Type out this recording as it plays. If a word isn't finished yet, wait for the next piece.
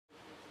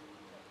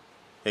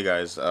Hey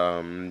guys,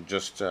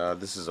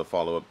 this is a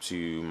follow-up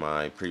to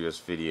my previous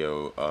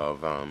video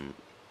of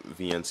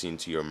VNC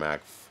into your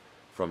Mac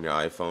from your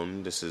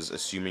iPhone. This is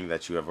assuming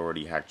that you have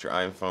already hacked your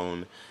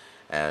iPhone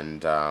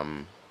and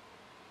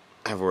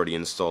have already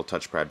installed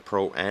TouchPad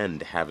Pro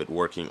and have it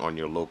working on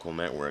your local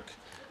network.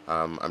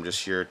 I'm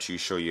just here to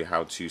show you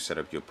how to set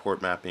up your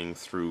port mapping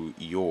through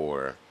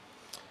your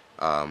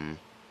um,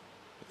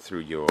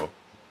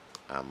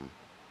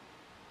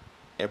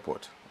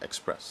 Airport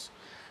Express.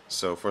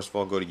 So first of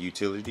all, go to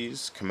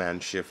Utilities,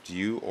 Command Shift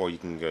U, or you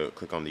can go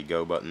click on the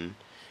Go button,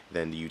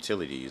 then the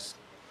Utilities.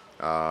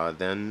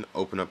 Then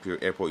open up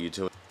your Airport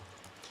utility,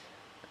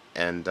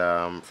 and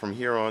from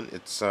here on,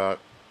 it's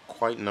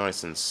quite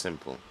nice and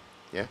simple.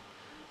 Yeah.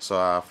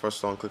 So first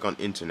of all, click on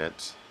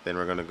Internet. Then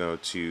we're gonna go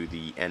to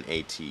the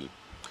NAT.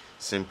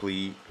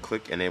 Simply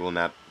click Enable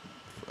NAT.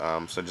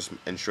 So just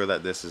ensure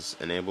that this is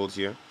enabled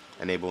here.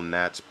 Enable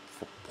NAT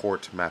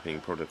port mapping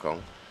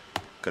protocol.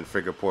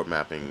 Configure port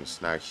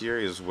mappings. Now here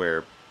is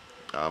where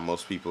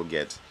most people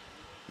get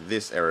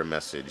this error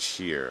message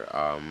here.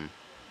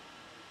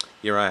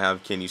 Here I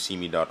have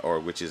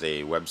canyousseeme.org, which is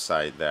a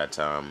website that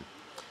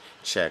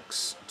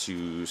checks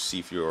to see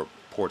if your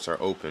ports are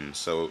open.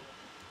 So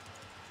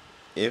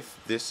if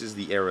this is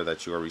the error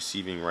that you are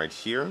receiving right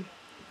here,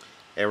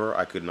 error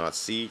I could not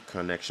see,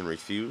 connection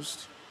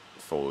refused,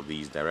 follow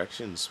these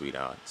directions,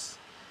 sweethearts.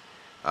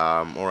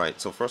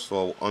 Alright, so first of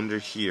all, under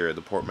here,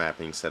 the port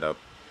mapping setup,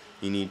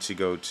 you need to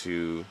go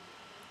to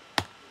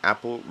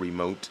Apple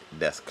Remote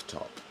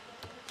Desktop.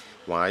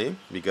 Why?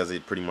 Because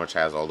it pretty much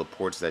has all the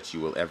ports that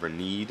you will ever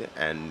need,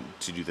 and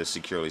to do this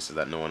securely so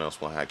that no one else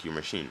will hack your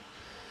machine.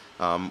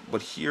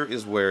 But here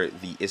is where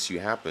the issue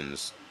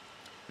happens.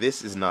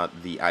 This is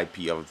not the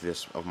IP of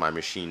my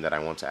machine that I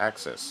want to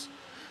access.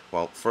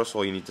 Well, first of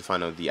all, you need to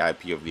find out the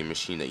IP of the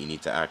machine that you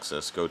need to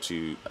access. Go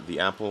to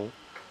the Apple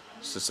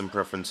System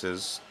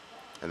Preferences,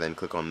 and then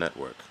click on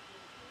Network.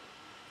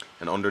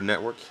 And under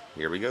Network,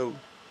 here we go,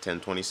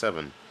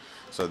 1027.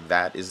 So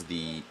that is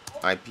the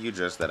IP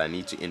address that I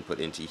need to input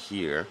into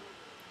here.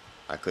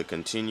 I click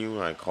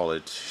Continue, I call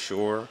it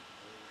Sure,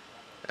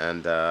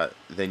 and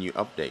then you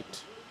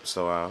update.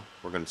 So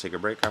we're going to take a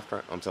break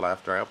until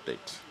after I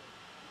update.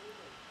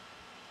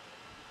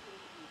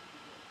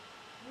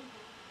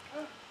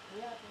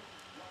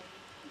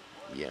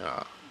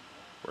 Yeah,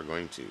 we're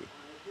going to.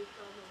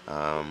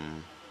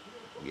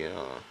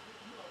 Yeah.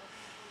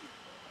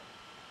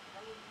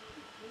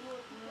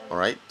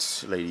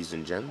 Alright, ladies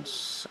and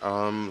gents.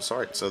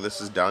 Sorry, so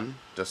this is done.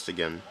 Just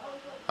again,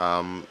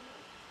 my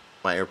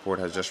airport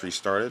has just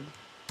restarted.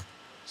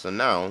 So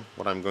now,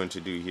 what I'm going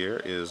to do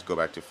here is go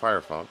back to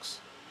Firefox.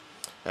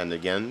 And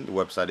again, the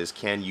website is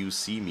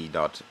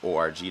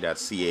canyousseeme.org.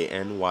 That's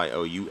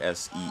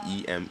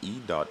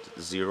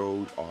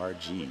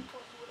canyousseeme.0rg.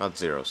 Not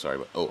zero, sorry,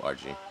 but org.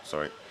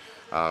 Sorry.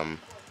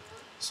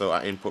 So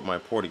I input my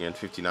port again,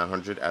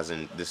 5900, as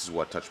in this is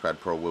what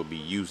TouchPad Pro will be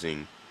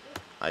using.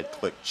 I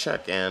click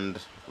check, and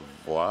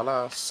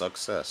voila,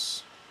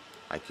 success.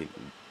 I can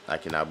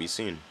now be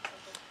seen.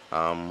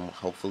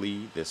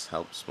 Hopefully this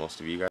helps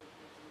most of you guys.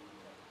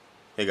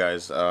 Hey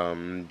guys,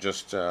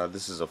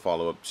 this is a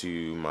follow-up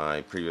to my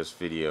previous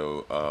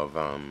video of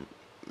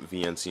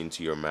VNC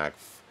into your Mac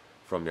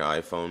from your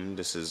iPhone.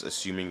 This is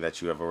assuming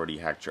that you have already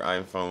hacked your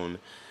iPhone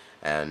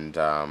and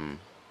have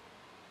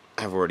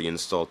already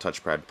installed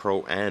TouchPad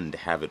Pro and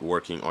have it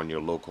working on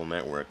your local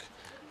network.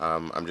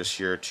 I'm just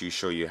here to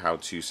show you how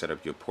to set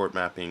up your port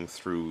mapping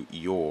through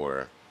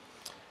your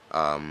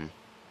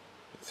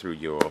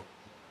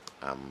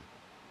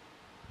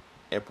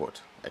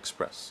Airport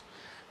Express.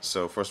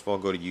 So first of all,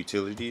 go to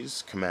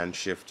Utilities, Command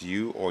Shift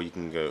U, or you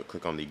can go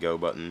click on the Go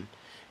button,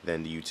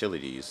 then the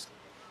Utilities.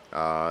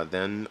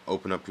 Then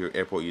open up your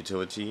Airport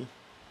utility.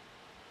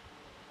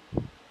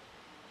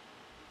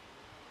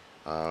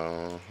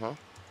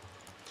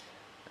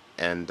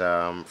 And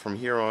from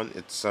here on,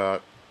 it's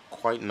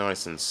quite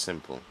nice and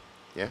simple.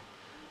 Yeah.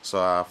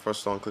 So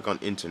first of all, click on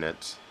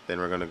Internet. Then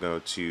we're gonna go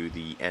to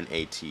the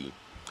NAT.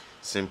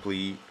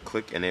 Simply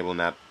click Enable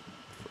NAT.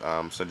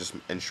 So just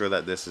ensure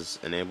that this is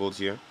enabled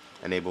here.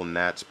 Enable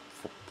NAT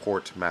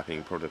port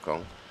mapping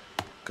protocol.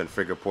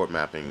 Configure port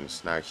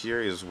mappings. Now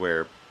here is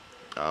where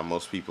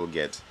most people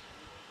get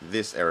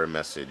this error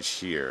message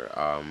here.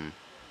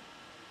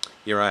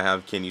 Here I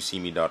have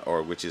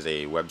canyousseeme.org, which is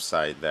a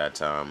website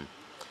that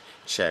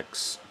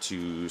checks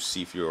to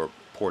see if your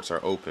ports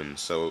are open.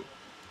 So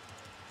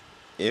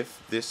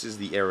if this is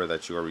the error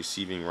that you are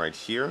receiving right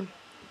here,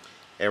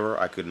 error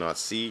I could not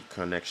see,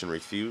 connection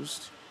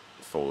refused,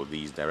 follow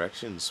these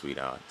directions,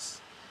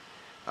 sweethearts.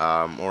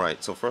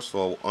 Alright, so first of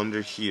all,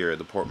 under here,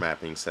 the port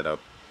mapping setup,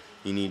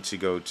 you need to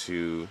go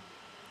to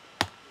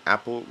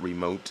Apple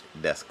Remote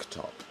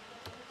Desktop.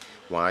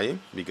 Why?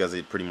 Because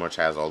it pretty much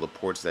has all the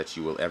ports that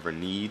you will ever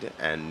need,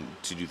 and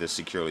to do this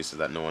securely so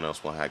that no one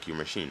else will hack your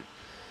machine.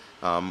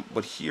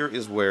 But here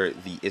is where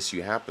the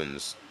issue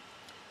happens.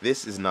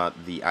 This is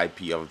not the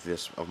IP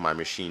of my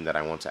machine that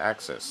I want to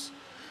access.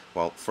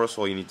 Well, first of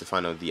all, you need to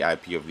find out the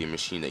IP of the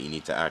machine that you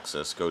need to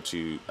access. Go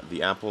to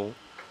the Apple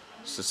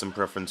System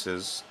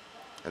Preferences,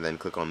 and then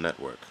click on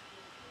Network.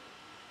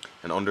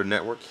 And under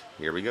Network,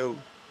 here we go,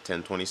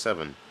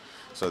 1027.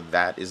 So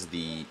that is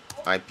the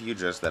IP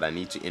address that I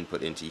need to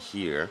input into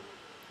here.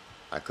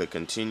 I click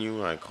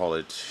Continue, I call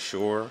it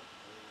Sure,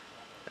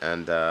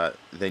 and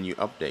then you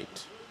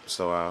update.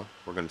 So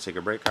we're going to take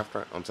a break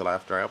until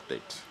after I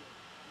update.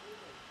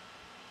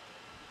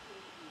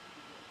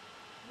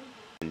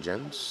 And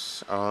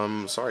gents,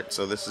 sorry,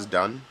 so this is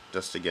done.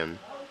 Just again,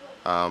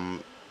 my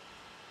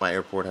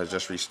airport has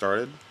just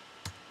restarted.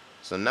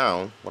 So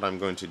now what I'm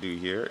going to do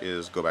here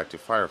is go back to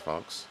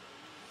Firefox,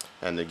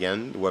 and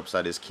again the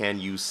website is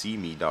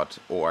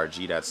canyouseeme.org.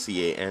 That's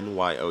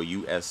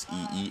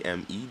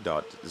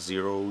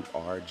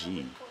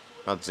CANYOUSEEME.0RG,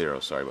 not zero,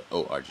 sorry, but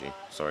ORG,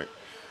 sorry.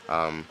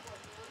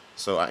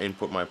 So I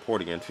input my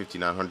port again,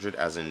 5900,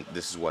 as in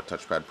this is what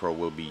Touchpad Pro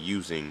will be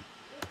using.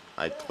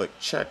 I click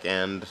check,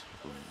 and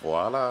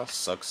voila,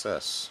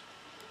 success.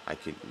 I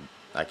can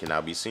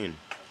now be seen.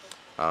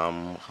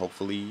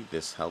 Hopefully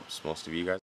this helps most of you guys.